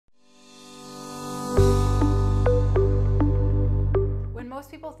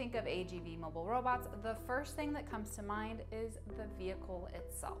people think of AGV mobile robots, the first thing that comes to mind is the vehicle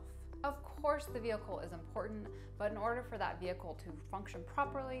itself. Of course, the vehicle is important, but in order for that vehicle to function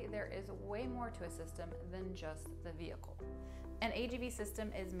properly, there is way more to a system than just the vehicle. An AGV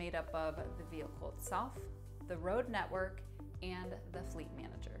system is made up of the vehicle itself, the road network, and the fleet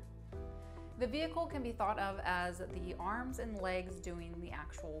manager. The vehicle can be thought of as the arms and legs doing the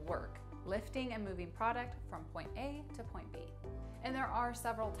actual work, lifting and moving product from point A to point B. And there are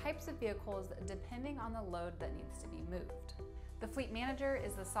several types of vehicles depending on the load that needs to be moved. The fleet manager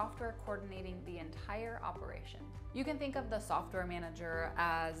is the software coordinating the entire operation. You can think of the software manager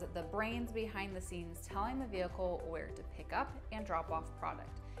as the brains behind the scenes telling the vehicle where to pick up and drop off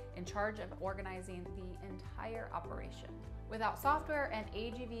product, in charge of organizing the entire operation. Without software, an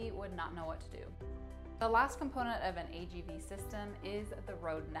AGV would not know what to do. The last component of an AGV system is the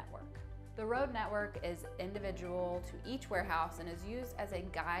road network. The road network is individual to each warehouse and is used as a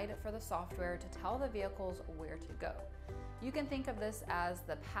guide for the software to tell the vehicles where to go. You can think of this as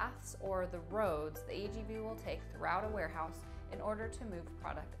the paths or the roads the AGV will take throughout a warehouse in order to move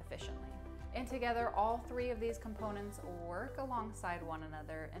product efficiently. And together, all three of these components work alongside one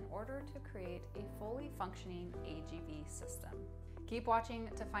another in order to create a fully functioning AGV system. Keep watching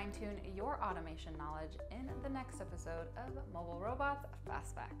to fine-tune your automation knowledge in the next episode of Mobile Robots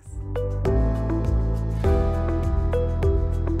Fast Facts.